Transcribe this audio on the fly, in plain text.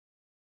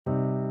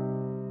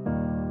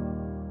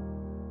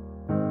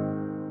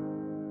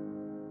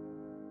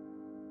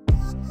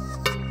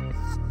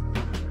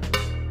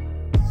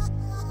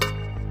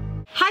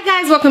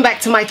Hi guys, welcome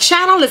back to my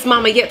channel. It's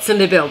Mama Yets in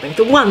the building,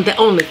 the one, the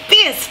only,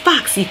 fierce,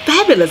 foxy,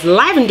 fabulous,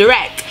 live and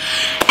direct.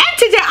 And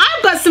today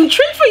I've got some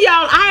treat for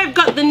y'all. I have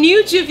got the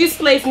new Juvia's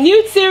Place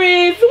Nude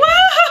Series.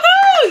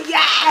 Woohoo!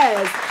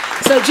 Yes!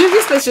 So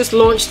Juvia's Place just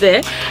launched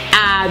this.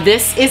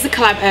 This is a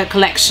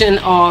collection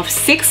of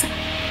 6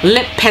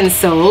 lip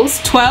pencils,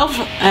 12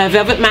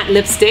 Velvet Matte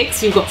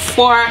lipsticks. You've got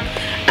 4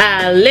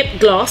 lip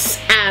gloss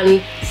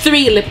and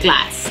 3 lip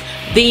glass.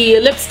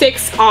 The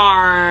lipsticks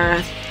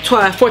are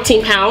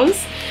 14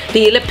 pounds.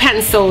 The lip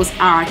pencils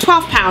are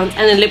 12 pounds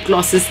and the lip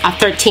glosses are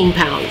 13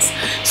 pounds.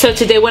 So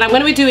today what I'm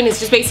going to be doing is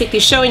just basically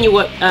showing you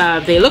what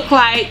they look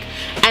like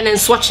and then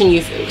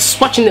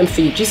swatching them for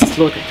you. Jesus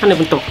Lord, I can't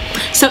even talk.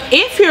 So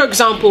if, for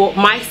example,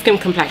 my skin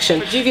complexion,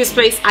 for Juvia's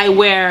Place I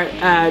wear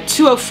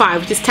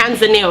 205, which is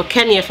Tanzania or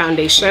Kenya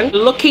foundation,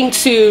 looking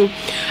to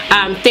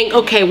think,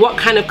 okay, what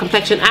kind of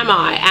complexion am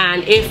I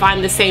and if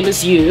I'm the same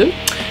as you.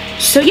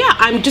 So yeah,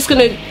 I'm just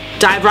going to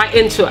dive right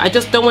into it. I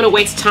just don't want to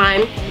waste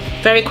time.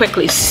 Very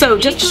quickly. So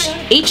just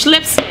each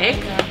lipstick,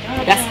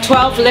 that's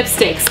 12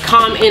 lipsticks,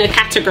 come in a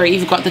category.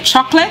 You've got the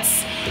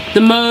chocolates,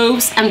 the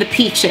mauves, and the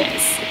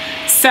peaches.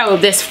 So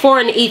there's 4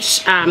 in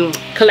each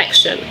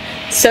collection.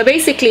 So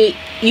basically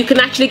you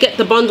can actually get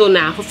the bundle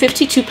now for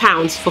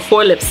 £52 for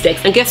 4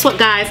 lipsticks. And guess what,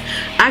 guys?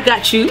 I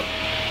got you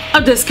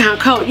a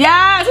discount code.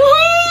 Yes! Woo!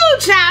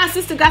 Child,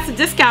 sister got a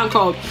discount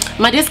code.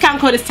 My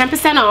discount code is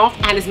 10% off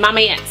and it's Mama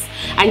Yets.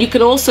 And you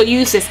can also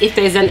use this if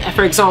there's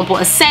for example,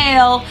 a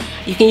sale.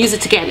 You can use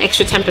it to get an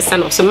extra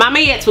 10% off. So Mama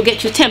Yets will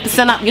get you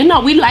 10% off. You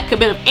know we like a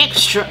bit of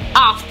extra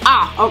off,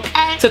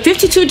 okay? So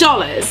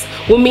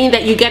 $52 will mean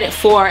that you get it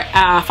for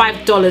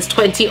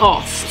 $5.20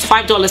 off. It's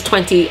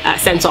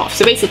 $5.20 off.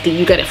 So basically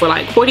you get it for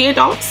like $48.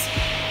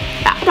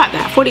 About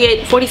that,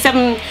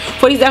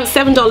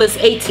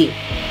 $47.80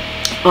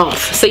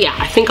 off. So yeah,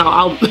 I think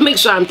I'll make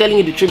sure I'm telling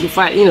you the truth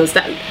before I,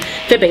 start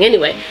fibbing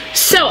anyway.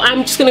 So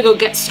I'm just gonna go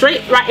get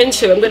right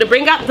into it. I'm gonna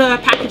bring out the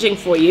packaging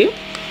for you.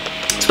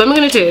 So what I'm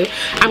gonna do,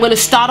 I'm gonna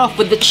start off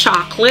with the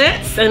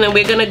chocolates, and then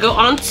we're gonna go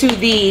on to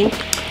the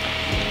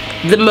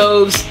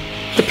mauves,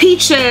 the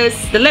peaches,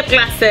 the lip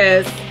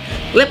glasses,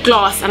 lip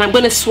gloss, and I'm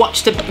gonna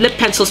swatch the lip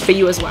pencils for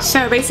you as well.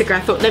 So basically,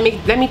 I thought let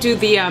me do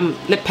the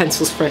lip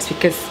pencils first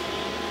because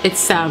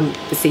it's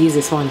the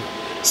easiest one.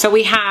 So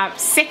we have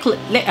 6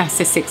 lip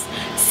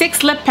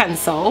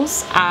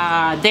pencils.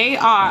 They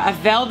are a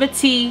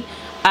velvety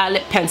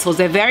lip pencils.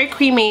 They're very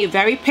creamy,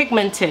 very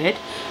pigmented.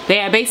 They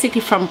are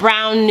basically from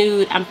brown,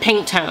 nude, and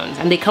pink tones,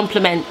 and they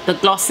complement the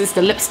glosses,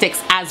 the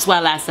lipsticks, as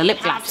well as the lip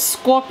gloss.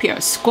 Scorpio.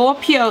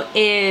 Scorpio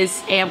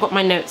is I've got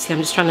my notes here.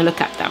 I'm just trying to look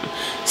at them.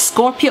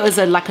 Scorpio is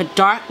like a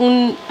dark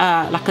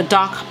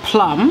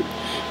plum.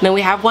 Then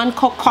we have one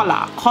called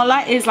Collar.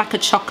 Collar is like a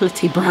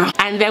chocolatey brown.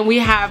 And then we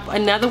have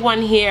another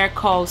one here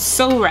called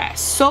So Rare.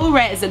 So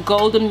Rare is a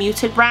golden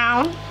muted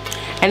brown.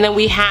 And then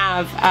we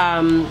have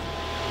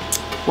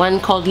one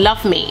called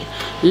Love Me.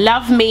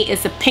 Love Me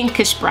is a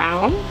pinkish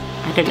brown.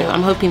 I don't know,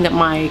 I'm hoping that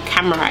my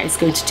camera is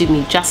going to do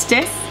me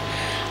justice.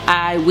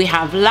 We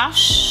have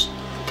Lush.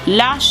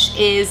 Lush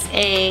is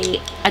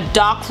a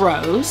dark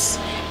rose.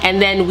 And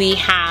then we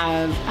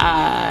have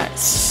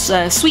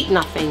Sweet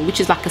Nothing, which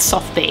is like a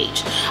soft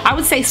beige. I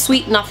would say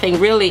Sweet Nothing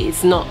really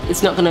is not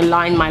going to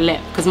line my lip,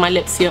 because my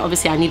lips here,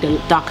 obviously I need a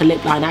darker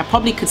lip line. I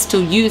probably could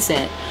still use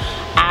it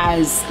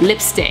as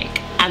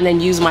lipstick and then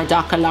use my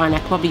darker line. I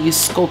could probably use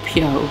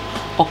Scorpio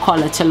or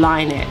Collar to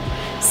line it.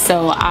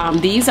 So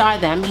these are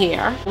them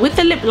here. With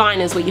the lip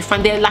liners, what you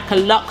find, they're like a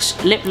Luxe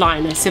lip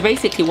liner. So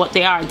basically what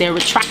they are, they're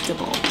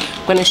retractable.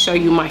 I'm going to show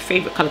you my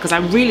favorite color because I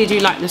really do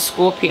like the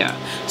Scorpio.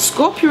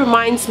 Scorpio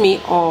reminds me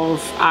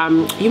of,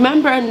 you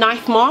remember a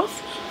Knife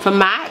Moth from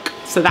MAC?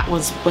 So that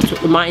was what it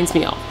reminds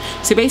me of.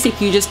 So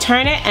basically you just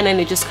turn it and then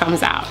it just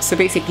comes out. So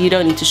basically you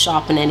don't need to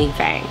sharpen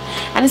anything.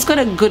 And it's got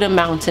a good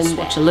amount, and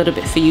swatch a little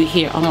bit for you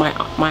here on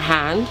my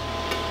hand.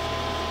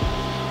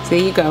 There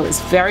you go. It's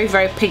very,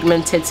 very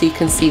pigmented, so you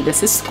can see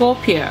this is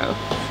Scorpio.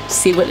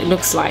 See what it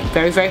looks like.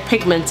 Very, very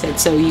pigmented,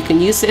 so you can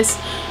use this.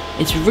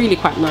 It's really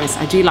quite nice.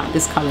 I do like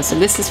this color. So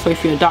this is for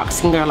if you're a dark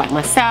skin girl like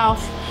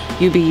myself,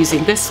 you'll be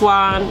using this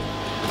one.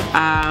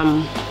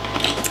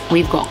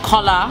 We've got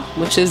Collar,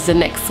 which is the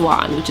next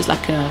one, which is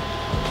like a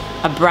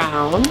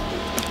brown.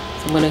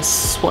 So I'm going to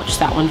swatch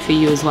that one for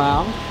you as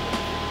well.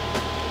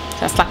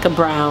 That's like a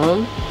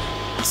brown.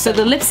 So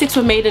the lipsticks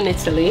were made in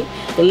Italy.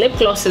 The lip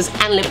glosses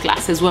and lip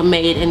glasses were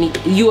made in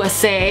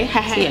USA.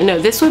 No,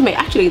 this was made,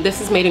 actually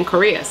this is made in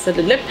Korea. So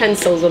the lip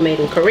pencils were made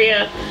in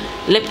Korea.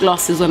 Lip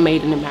glosses were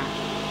made in America.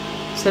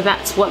 So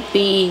that's what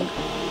the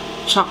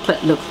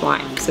chocolate looked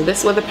like. So this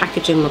is what the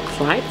packaging looks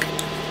like.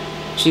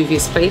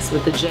 Juvia's Place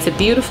with the J. It's a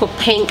beautiful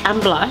pink and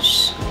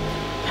blush.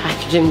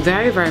 Packaging,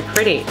 very, very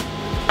pretty.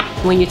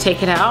 When you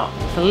take it out,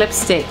 the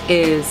lipstick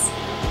is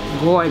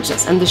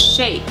gorgeous. And the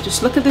shape,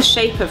 just look at the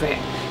shape of it.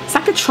 It's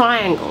like a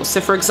triangle.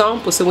 So for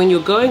example, so when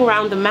you're going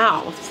around the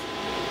mouth,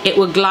 it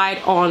will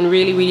glide on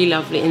really, really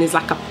lovely, and it's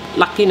like a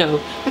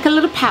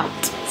little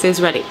pout. So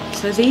it's ready.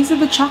 So these are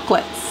the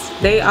chocolates.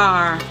 They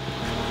are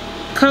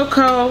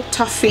Cocoa,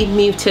 Toffee,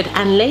 Muted,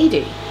 and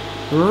Lady.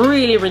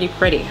 Really, really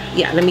pretty.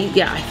 Yeah,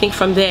 I think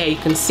from there you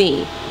can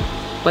see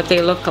what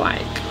they look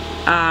like.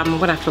 I'm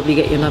gonna probably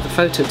get you another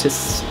photo to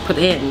put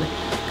in,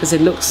 because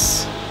it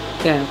looks,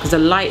 yeah, because the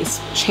light is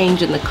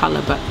changing the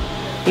color, but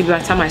maybe by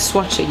the time I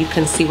swatch it, you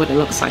can see what it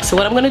looks like. So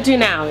what I'm gonna do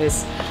now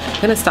is,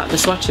 I'm gonna start the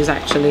swatches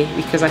actually,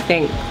 because I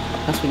think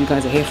that's what you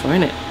guys are here for,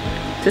 isn't it?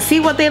 To see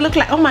what they look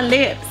like on my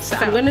lips. So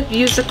I'm gonna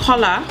use the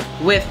color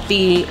with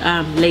the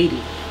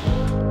lady.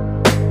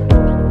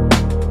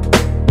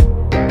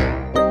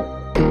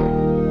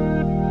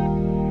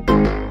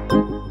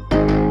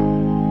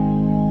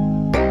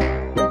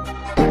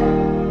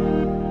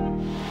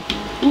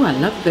 Ooh, I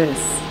love this.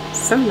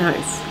 So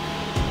nice.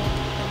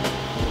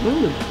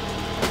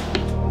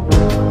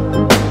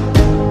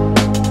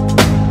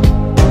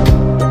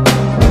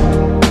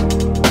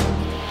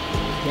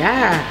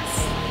 Yes.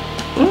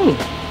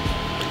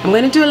 I'm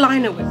going to do a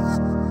liner with it.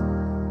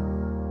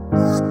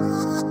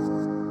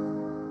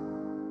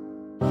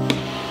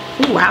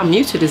 Ooh, wow,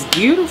 muted is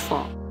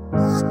beautiful.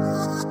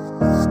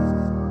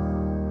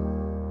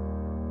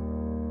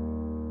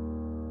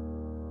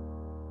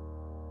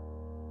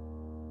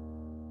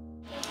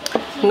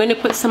 I'm going to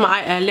put some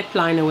lip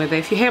liner with it.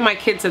 If you hear my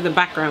kids in the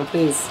background,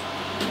 please.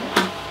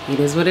 It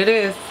is what it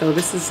is. So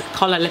this is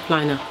color lip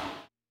liner.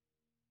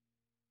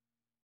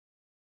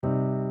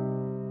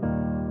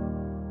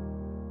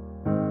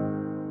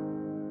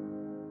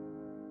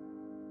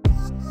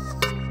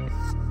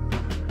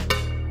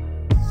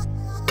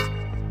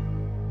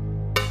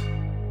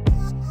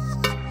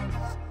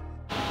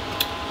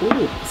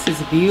 Ooh, this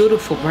is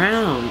beautiful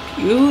brown.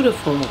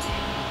 Beautiful.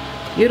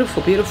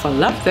 Beautiful, beautiful.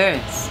 Love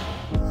this.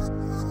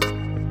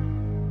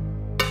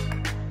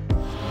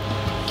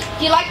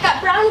 Do you like that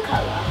brown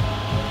color?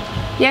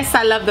 Yes,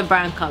 I love the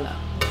brown color.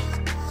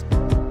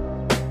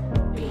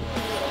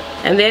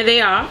 And there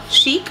they are.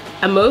 Chic,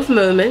 A Mauve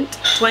Moment,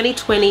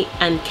 2020,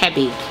 and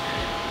Kebby.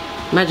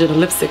 Imagine a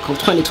lipstick called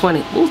 2020.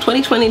 Ooh,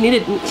 2020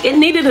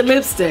 needed a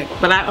lipstick,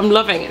 but I'm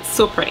loving it.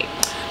 So pretty.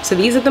 So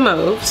these are the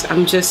mauves.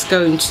 I'm just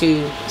going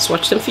to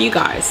swatch them for you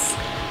guys.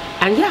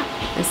 And yeah,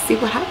 let's see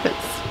what happens.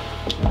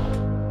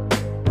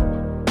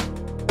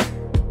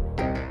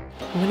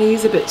 I'm going to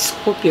use a bit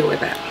Scorpio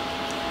with it.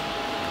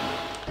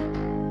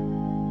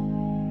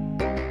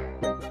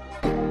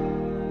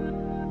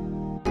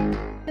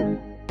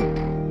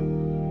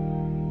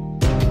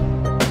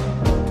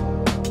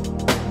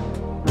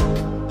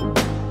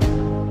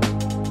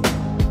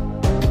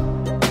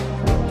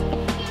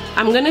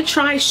 I'm gonna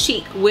try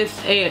Chic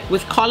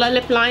with color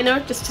lip liner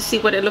just to see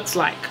what it looks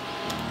like.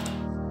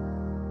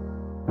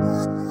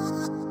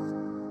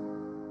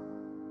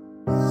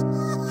 I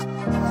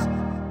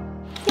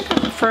think I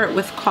prefer it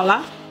with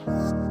color.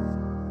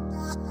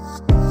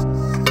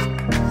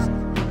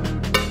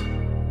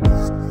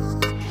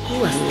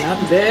 Oh, I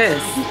love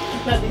this.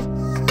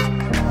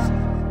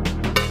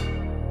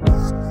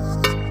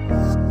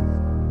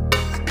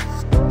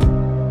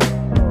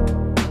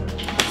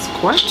 It's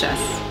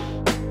gorgeous.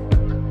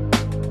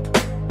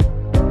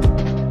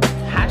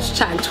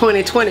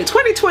 2020.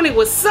 2020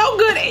 was so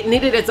good it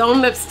needed its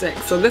own lipstick.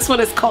 So this one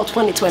is called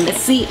 2020.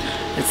 Let's see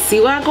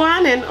what I'm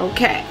going in.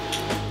 Okay.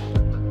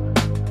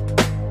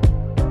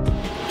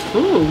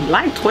 Ooh,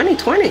 like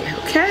 2020.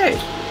 Okay.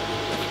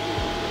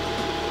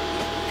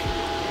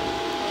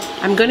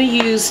 I'm gonna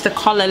use the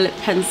color lip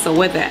pencil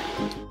with it.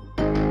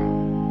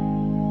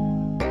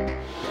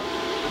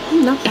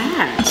 Not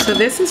bad. So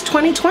this is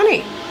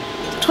 2020.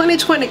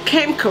 2020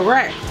 came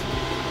correct.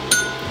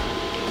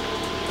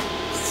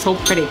 So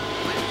pretty.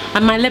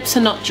 And my lips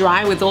are not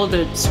dry with all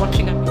the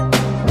swatching.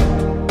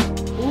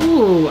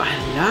 Ooh, I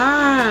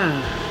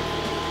love.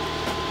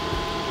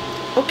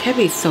 Oh,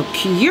 Kebby's so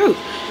cute.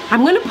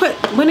 I'm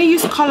gonna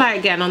use color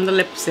again on the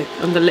lipstick,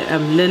 on the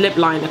lip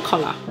liner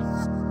color.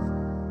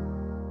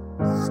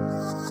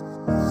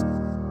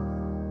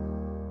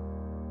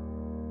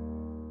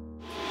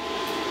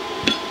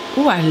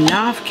 Ooh, I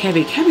love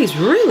Kebby. Kebby's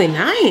really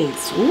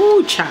nice.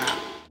 Ooh, child.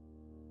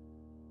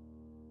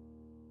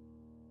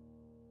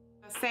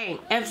 Saying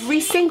every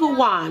single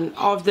one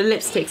of the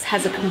lipsticks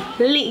has a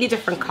completely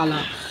different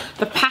color.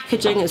 The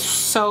packaging is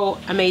so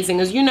amazing.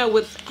 As you know,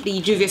 with the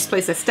Juvia's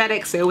Place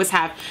aesthetics, they always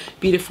have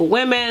beautiful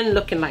women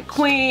looking like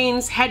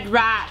queens, head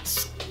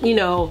wraps, you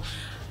know,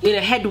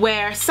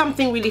 headwear,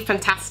 something really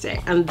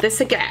fantastic. And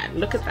this again,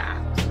 look at that.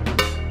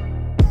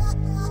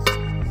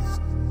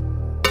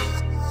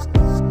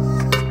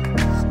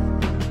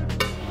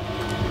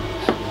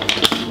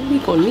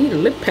 We're gonna need a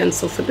lip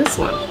pencil for this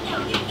one.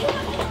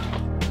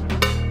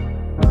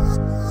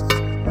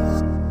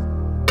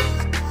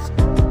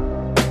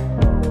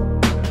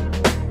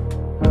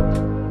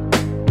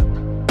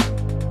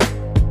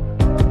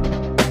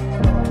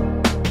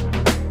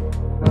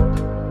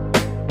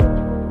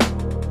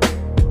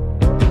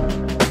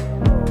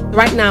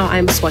 Right now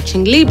I'm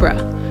swatching Libra.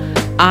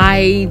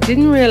 I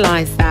didn't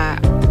realize that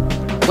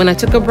when I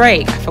took a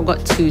break, I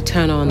forgot to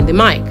turn on the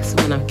mic. So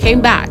when I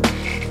came back,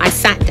 I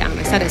sat down,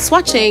 I started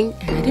swatching,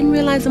 and I didn't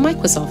realize the mic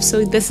was off.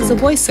 So this is a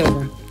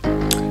voiceover,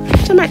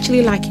 which I'm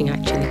actually liking,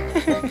 actually.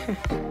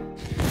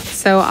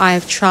 so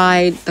I've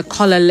tried the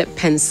color lip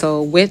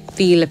pencil with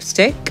the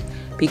lipstick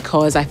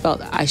because I felt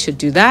that I should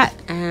do that,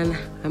 and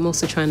I'm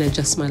also trying to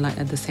adjust my light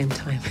at the same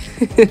time.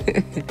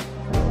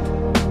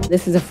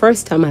 This is the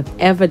first time I've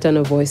ever done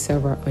a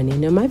voiceover on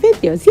any of my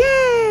videos.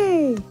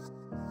 Yay!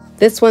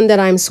 This one that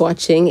I'm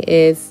swatching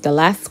is the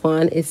last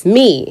one. It's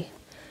me.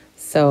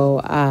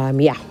 So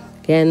yeah,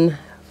 again,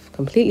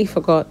 completely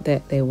forgot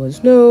that there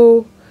was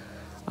no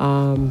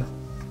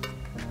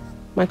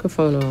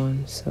microphone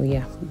on. So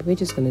yeah, we're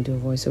just gonna do a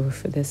voiceover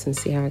for this and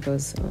see how it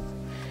goes.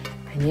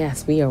 And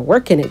yes, we are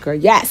working it, girl.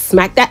 Yes,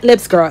 smack that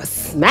lips, girl.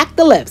 Smack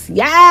the lips.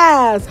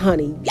 Yes,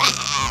 honey.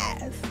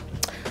 Yes.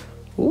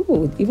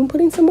 Ooh, even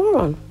putting some more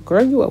on.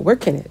 Girl, you are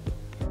working it.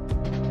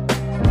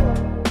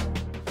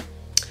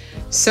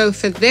 So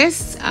for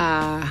this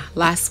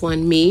last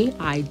one, me,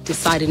 I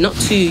decided not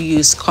to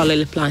use color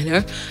lip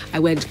liner. I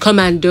went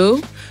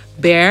Commando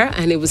Bare,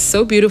 and it was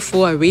so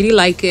beautiful. I really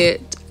like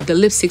it. The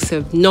lipsticks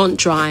are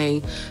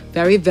non-drying,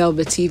 very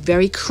velvety,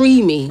 very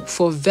creamy.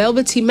 For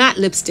Velvety Matte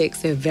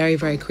lipsticks, they're very,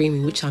 very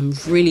creamy, which I'm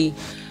really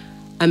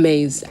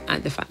amazed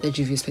at the fact that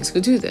Juvia Space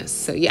could do this.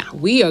 So yeah,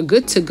 we are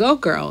good to go,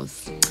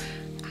 girls.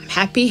 I'm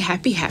happy,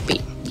 happy,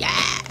 happy. Yeah.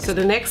 So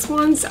the next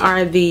ones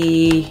are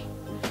the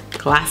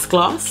glass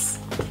gloss.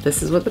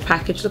 This is what the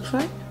package looks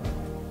like.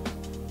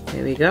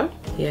 There we go.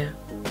 Yeah.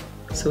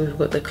 So we've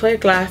got the clear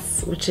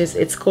glass, which is,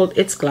 it's called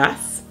It's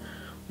Glass.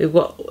 We've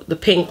got the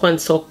pink one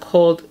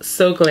called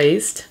So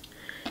Glazed.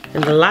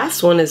 And the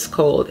last one is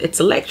called It's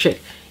Electric.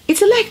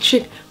 It's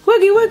electric.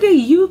 Wuggy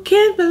wuggy, you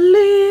can't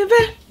believe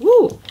it.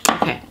 Woo.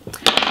 Okay.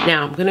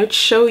 Now I'm gonna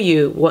show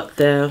you what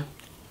the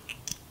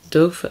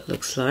doe foot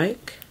looks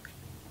like.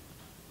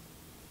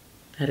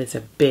 That is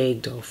a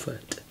big doe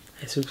foot.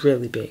 It's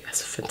really big.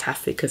 That's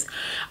fantastic, because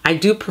I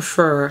do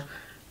prefer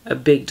a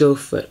big doe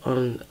foot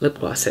on lip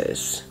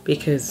glosses,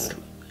 because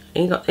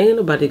ain't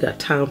nobody got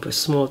time for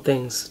small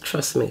things.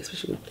 Trust me,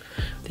 especially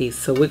with these.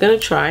 So we're gonna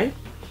try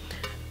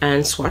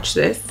and swatch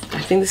this.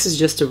 I think this is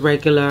just a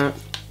regular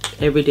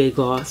everyday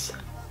gloss.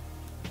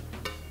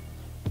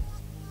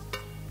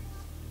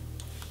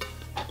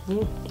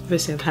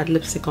 Obviously I've had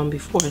lipstick on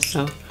before,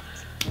 so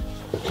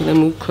I'm gonna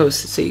move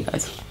closer so you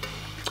guys.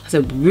 It's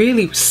a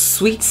really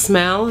sweet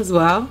smell as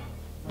well.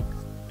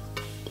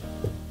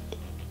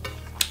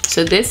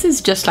 So this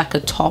is just like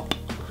a top.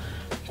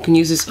 You can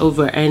use this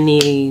over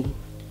any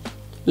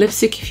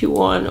lipstick if you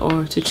want,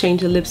 or to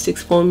change the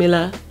lipstick's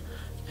formula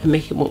and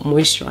make it more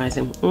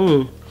moisturizing.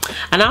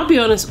 And I'll be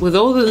honest, with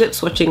all the lip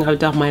swatching I've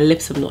done, my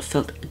lips have not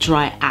felt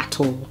dry at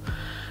all.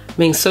 I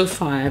mean, so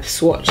far I've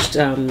swatched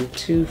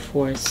 2,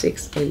 4,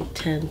 6, 8,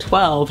 10,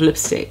 12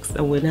 lipsticks,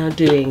 and we're now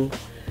doing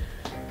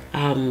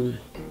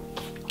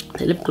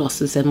the lip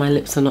glosses, and my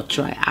lips are not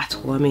dry at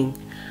all. I mean,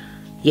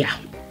 yeah,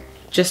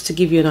 just to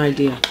give you an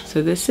idea.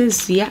 So this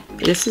is, yeah,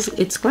 this is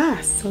It's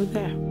Glass. So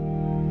there.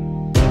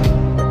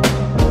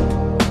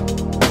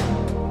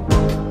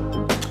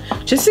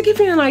 Just to give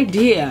you an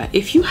idea,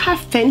 if you have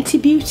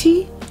Fenty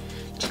Beauty,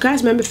 do you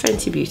guys remember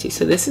Fenty Beauty?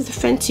 So this is the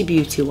Fenty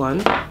Beauty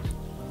one.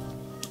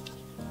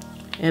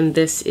 And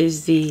this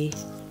is the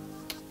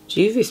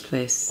Juvia's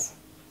Place.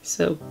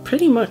 So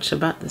pretty much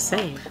about the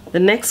same. The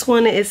next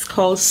one is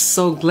called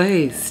So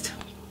Glazed.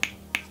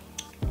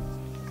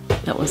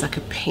 That one's like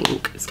a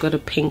pink. It's got a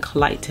pink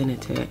light in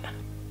it to it.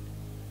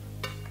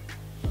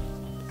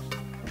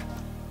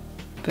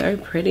 Very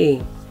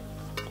pretty.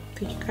 I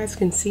think you guys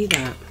can see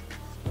that.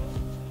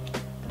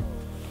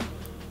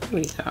 Here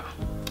we go.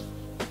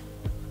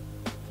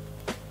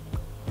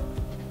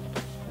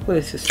 Oh,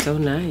 this is so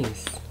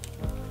nice.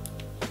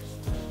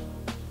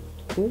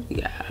 Oh,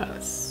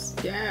 yes.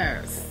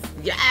 Yes.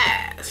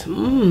 Yes.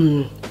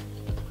 Oh,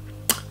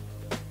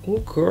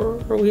 girl,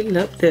 we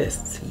love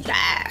this.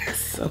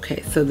 Yes.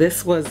 Okay, so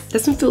this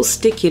doesn't feel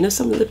sticky. You know,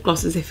 some lip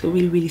glosses, they feel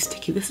really, really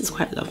sticky. This is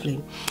quite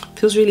lovely.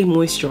 Feels really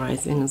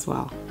moisturizing as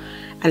well.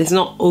 And it's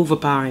not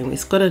overpowering.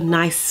 It's got a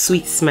nice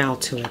sweet smell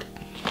to it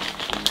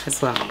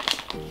as well.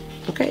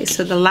 Okay,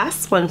 so the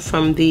last one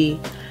from the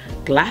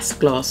glass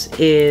gloss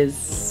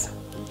is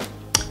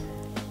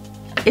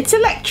It's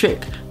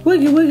Electric.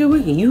 Wiggy, wiggy,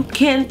 wiggy. You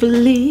can't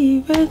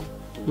believe it.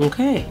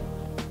 Okay.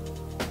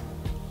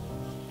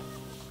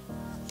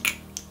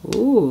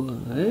 Ooh.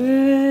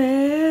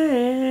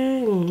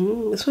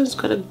 This one's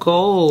got a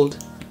gold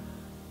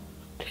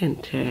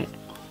tint to it.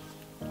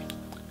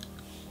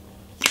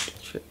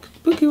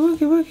 Wiggy,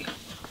 wiggy, wiggy.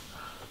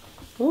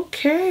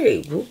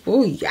 Okay.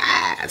 Oh,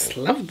 yes.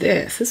 Love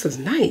this. This was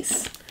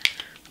nice.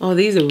 Oh,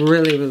 these are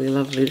really, really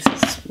lovely. This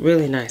is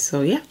really nice.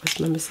 So, yeah, what's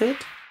number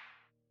 6?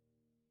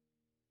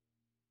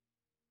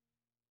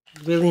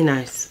 Really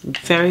nice.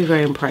 Very,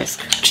 very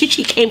impressed.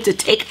 Chichi came to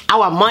take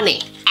our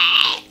money.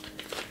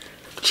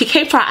 She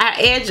came for our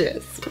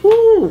edges.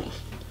 Ooh.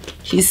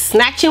 She's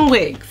snatching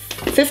wigs.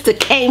 Sister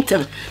came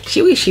to...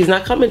 She's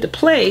not coming to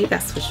play.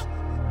 That's for sure.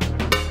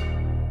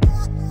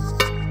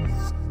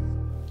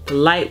 The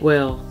light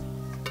will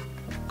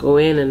go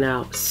in and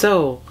out.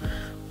 So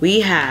we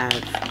have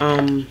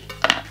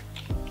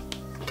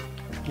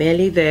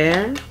barely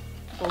there.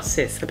 Oh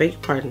sis, I beg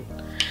your pardon.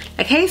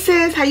 Like, hey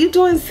sis, how you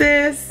doing,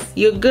 sis?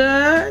 You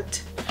good?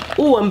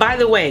 Oh, and by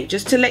the way,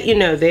 just to let you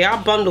know, they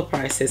are bundle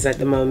prices at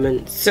the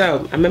moment.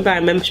 So I remember I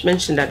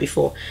mentioned that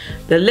before.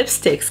 The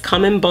lipsticks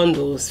come in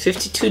bundles,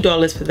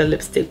 $52 for the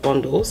lipstick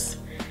bundles.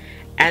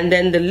 And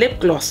then the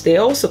lip gloss, they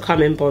also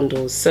come in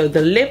bundles. So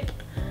the lip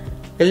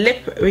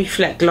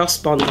reflect gloss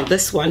bundle,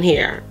 this one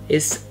here,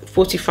 is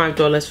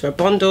 $45 for a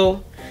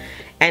bundle.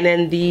 And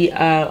then the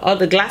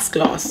other glass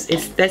gloss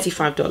is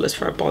 $35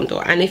 for a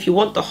bundle. And if you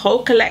want the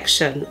whole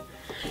collection,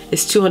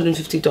 it's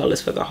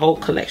 $250 for the whole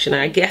collection.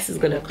 And I guess it's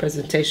gonna a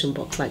presentation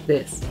box like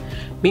this.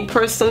 Me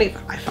personally,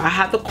 if I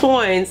had the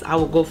coins, I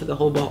would go for the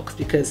whole box,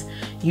 because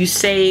you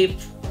save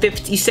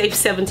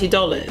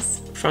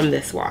 $70 from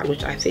this one,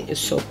 which I think is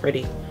so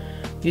pretty.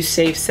 You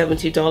save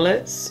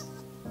 $70.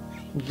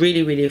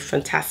 Really, really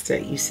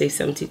fantastic. You save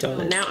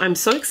 $70. Now I'm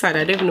so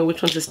excited. I don't even know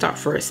which one to start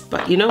first,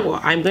 but you know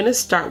what? I'm gonna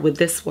start with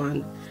this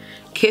one,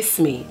 Kiss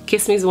Me.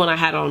 Kiss Me is the one I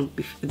had on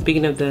at the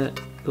beginning of the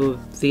whoo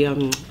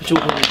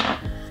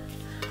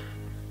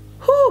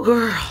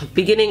girl,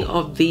 beginning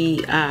of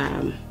the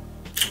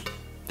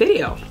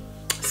video.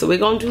 So we're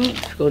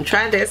gonna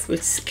try this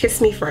with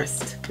Kiss Me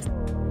first.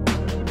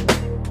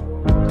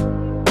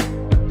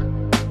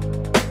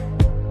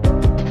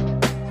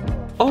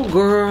 Oh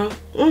girl,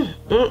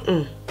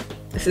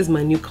 this is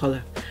my new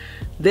color.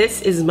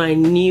 This is my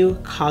new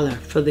color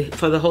for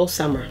the whole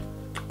summer.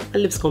 My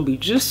lips gonna be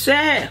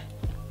juicy.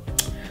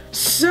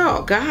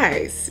 So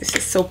guys, this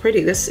is so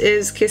pretty. This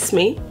is Kiss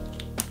Me.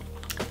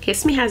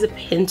 Kiss Me has a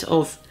hint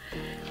of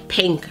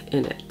pink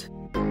in it.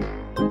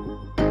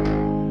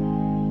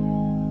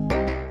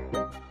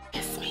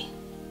 Kiss me.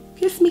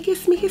 Kiss me,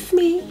 kiss me, kiss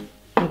me.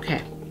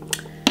 Okay.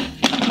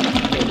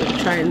 We'll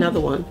try another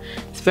one.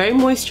 It's very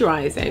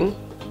moisturizing.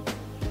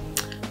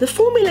 The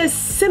formula is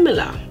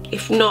similar.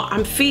 If not,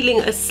 I'm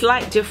feeling a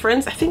slight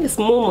difference. I think it's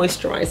more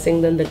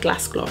moisturizing than the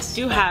glass gloss. I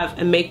do have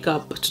a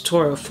makeup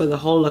tutorial for the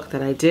whole look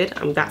that I did,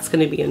 and that's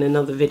going to be in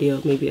another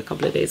video, maybe a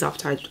couple of days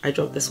after I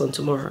drop this one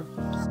tomorrow.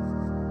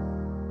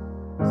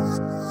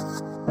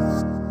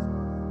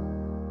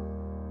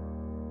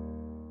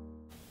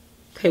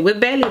 Okay, we're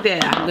barely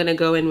there. I'm going to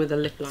go in with a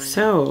lip liner.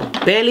 So,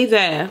 barely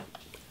there.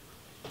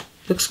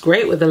 Looks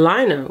great with the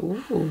liner.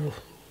 Ooh,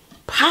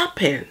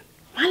 popping.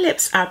 My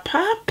lips are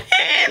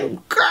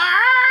popping, girl.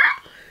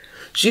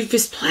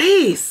 Juvia's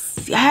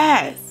Place,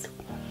 yes.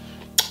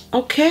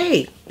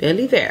 Okay,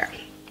 barely there.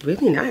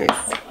 Really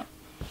nice.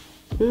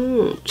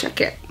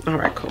 Check it. All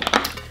right, cool.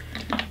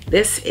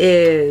 This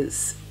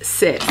is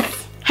Sis.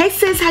 Hey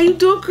sis, how you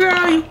doing,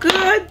 girl? You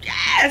good?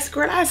 Yes,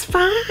 girl, that's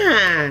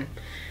fine.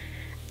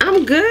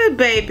 I'm good,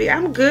 baby.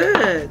 I'm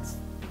good.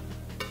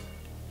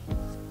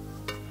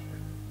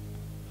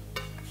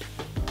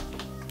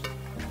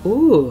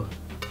 Ooh.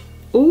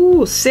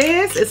 Ooh,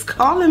 sis, it's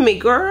calling me,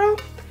 girl.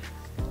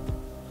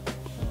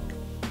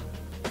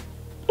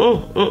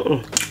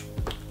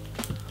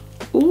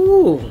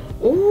 Ooh,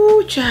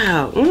 ooh,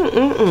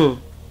 child.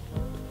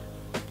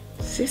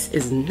 Sis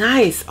is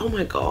nice. Oh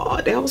my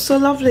God, they're all so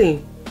lovely.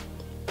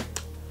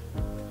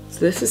 So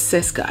this is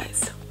Sis,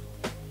 guys.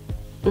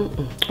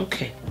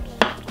 Okay.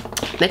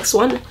 Next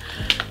one,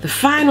 the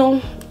final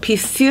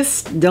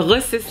pièce de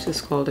resistance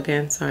is called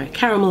again. Sorry,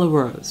 Caramel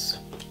Rose.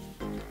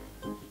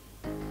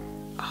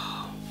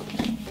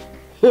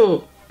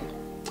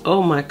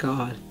 Oh my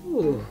God.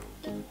 Ooh.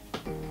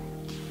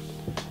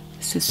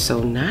 This is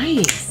so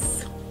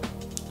nice.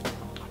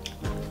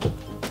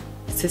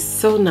 This is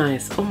so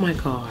nice. Oh my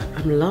God,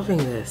 I'm loving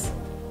this.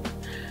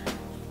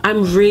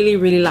 I'm really,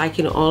 really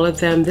liking all of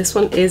them. This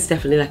one is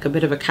definitely like a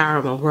bit of a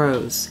caramel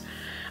rose.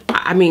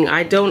 I mean,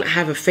 I don't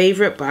have a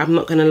favorite, but I'm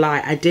not gonna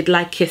lie, I did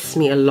like Kiss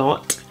Me a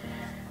lot.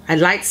 I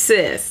like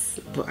Sis,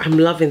 but I'm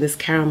loving this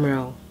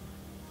caramel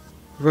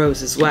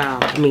rose as well.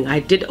 I mean, I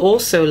did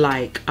also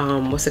like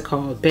what's it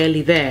called,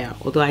 Barely There,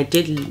 although I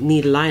did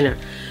need a liner.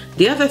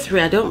 The other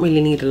three, I don't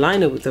really need a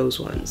liner with those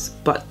ones,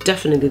 but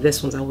definitely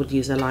this ones I would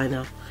use a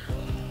liner.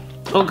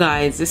 Oh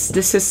guys,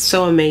 this is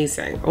so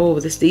amazing. Oh,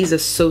 these are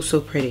so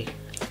pretty.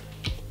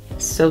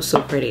 So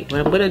pretty.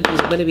 What I'm gonna do is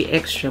I'm gonna be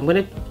extra. I'm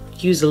gonna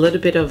use a little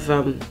bit of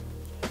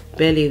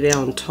Barely There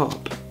on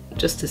top,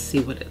 just to see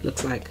what it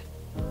looks like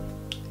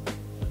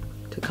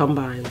to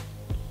combine.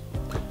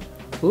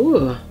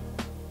 Ooh.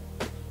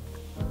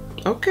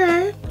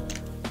 Okay.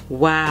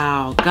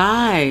 Wow,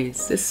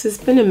 guys, this has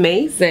been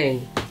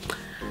amazing.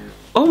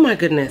 Oh my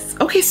goodness.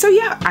 Okay, so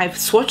yeah, I've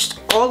swatched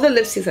all the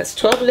lipsticks. That's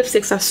 12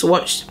 lipsticks I've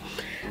swatched,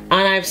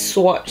 and I've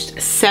swatched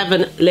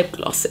 7 lip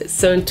glosses.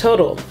 So in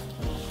total,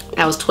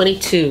 that was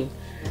 22.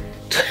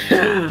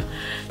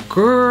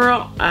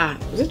 Girl,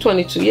 was it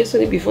 22?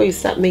 Yesterday before you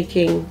start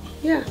making,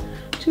 yeah,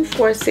 2,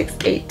 4, 6,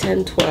 8,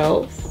 10,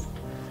 12,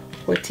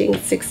 14,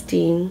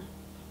 16,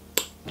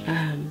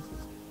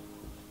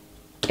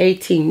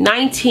 18,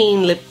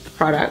 19 lip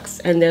products,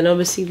 and then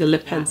obviously the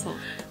lip pencil.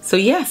 So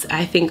yes,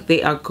 I think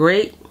they are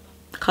great.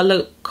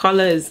 Color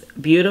is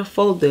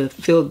beautiful. They're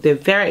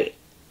very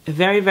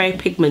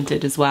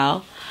pigmented as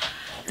well.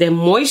 they're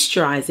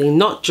moisturizing,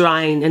 not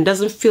drying, and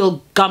doesn't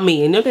feel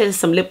gummy. You know there's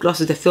some lip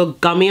glosses that feel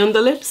gummy on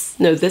the lips?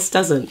 No, this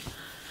doesn't.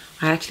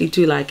 I actually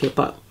do like it,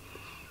 but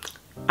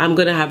I'm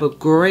gonna have a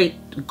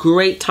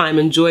great time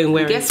enjoying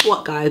wearing it. Guess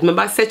what, guys?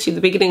 Remember I said to you at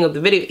the beginning of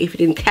the video, if you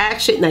didn't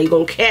catch it, now you're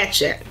gonna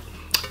catch it.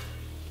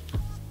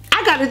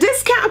 I got a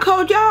discount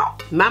code, y'all.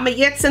 Mama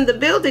Yet's in the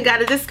building,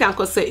 got a discount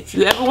code. So if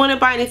you ever want to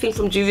buy anything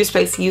from Juvia's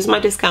Place, use my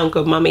discount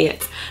code, Mama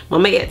Yet's.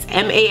 Mama Yet's,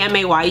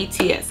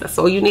 M-A-M-A-Y-E-T-S. That's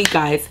all you need,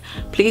 guys.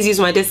 Please use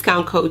my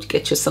discount code.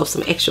 Get yourself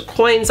some extra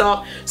coins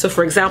off. So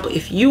for example,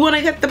 if you want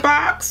to get the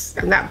box,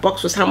 and that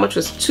box was how much?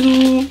 Was it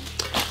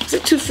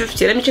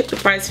 $2.50? Let me check the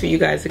price for you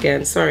guys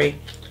again. Sorry.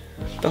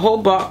 The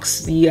whole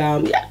box, the yeah,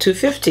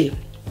 $2.50.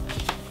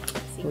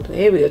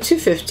 Here we go,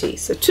 $2.50.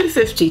 So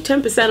 $2.50,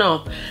 10%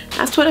 off.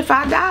 That's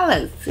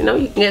 $25. You know,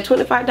 you can get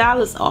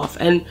 $25 off.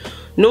 And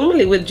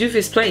normally with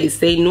Juvia's Place,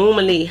 they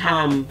normally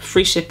have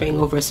free shipping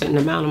over a certain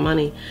amount of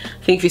money.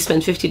 I think if you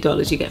spend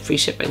 $50, you get free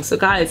shipping. So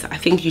guys, I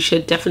think you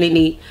should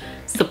definitely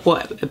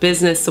support a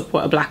business,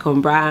 support a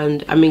black-owned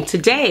brand. I mean,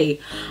 today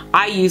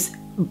I use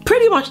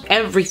pretty much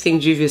everything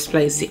Juvia's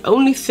Place. The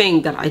only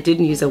thing that I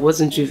didn't use that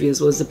wasn't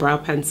Juvia's was the brow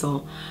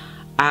pencil.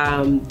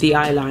 The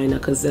eyeliner,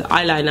 because the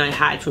eyeliner I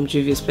had from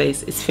Juvia's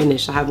Place is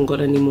finished. I haven't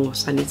got any more,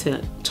 so I need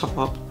to top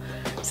up.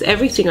 So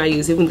everything I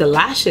use, even the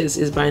lashes,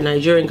 is by a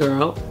Nigerian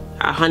girl,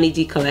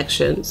 Honeydee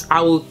Collections. I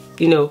will,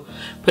 you know,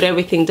 put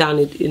everything down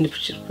in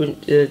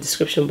the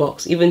description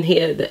box. Even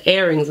here, the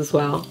earrings as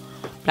well,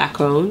 black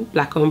owned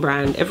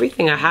brand.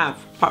 Everything I have,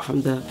 apart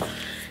from the,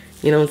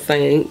 you know what I'm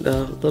saying,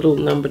 the little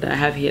number that I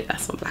have here,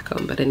 that's not black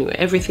owned. But anyway,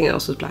 everything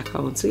else was black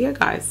owned. So yeah,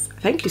 guys,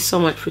 thank you so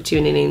much for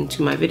tuning in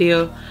to my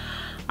video.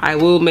 I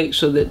will make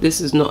sure that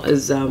this is not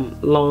as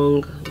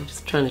long. I'm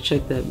just trying to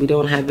check that we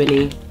don't have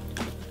any.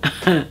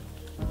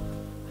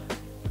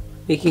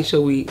 Making sure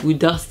we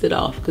dust it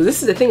off, because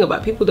this is the thing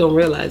about people don't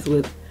realize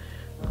with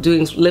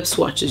doing lip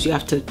swatches, you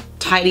have to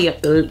tidy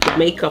up the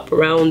makeup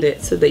around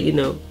it so that, you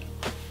know,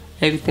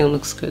 everything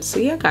looks good. So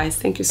yeah, guys,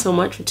 thank you so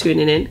much for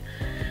tuning in.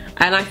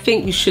 And I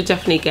think you should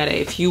definitely get it.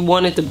 If you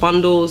wanted the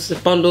bundles were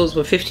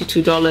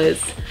 $52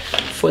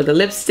 for the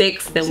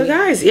lipsticks. Then so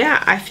guys,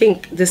 yeah, I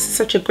think this is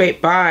such a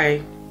great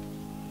buy.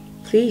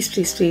 Please,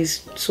 please,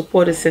 please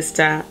support a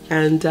sister,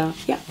 and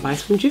yeah, buy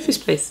from Juvia's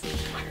Place.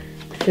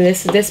 And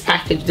this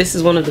package, this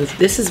is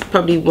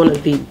probably one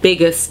of the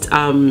biggest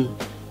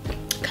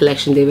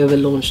collection they've ever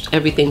launched.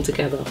 Everything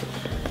together.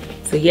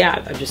 So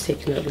yeah, I've just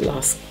taken out the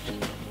last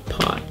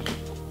part,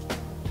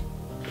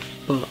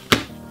 but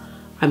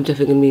I'm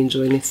definitely gonna be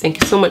enjoying this.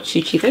 Thank you so much,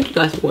 Chi Chi. Thank you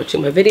guys for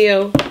watching my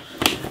video,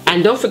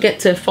 and don't forget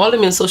to follow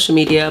me on social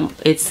media.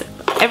 It's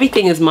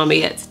everything is Mama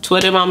Yet.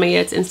 Twitter Mama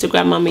Yet,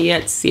 Instagram Mama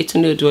Yet,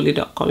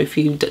 seeitondojolly.com. If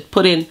you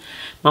put in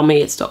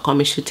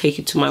mamayets.com, it should take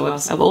you to my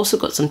website. I've also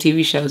got some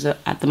TV shows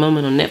at the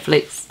moment on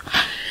Netflix.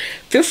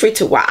 Feel free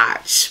to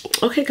watch.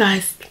 Okay,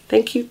 guys.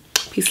 Thank you.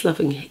 Peace,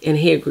 love, and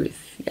hair grease.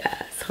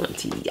 Yes,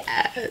 hunty.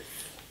 Yes.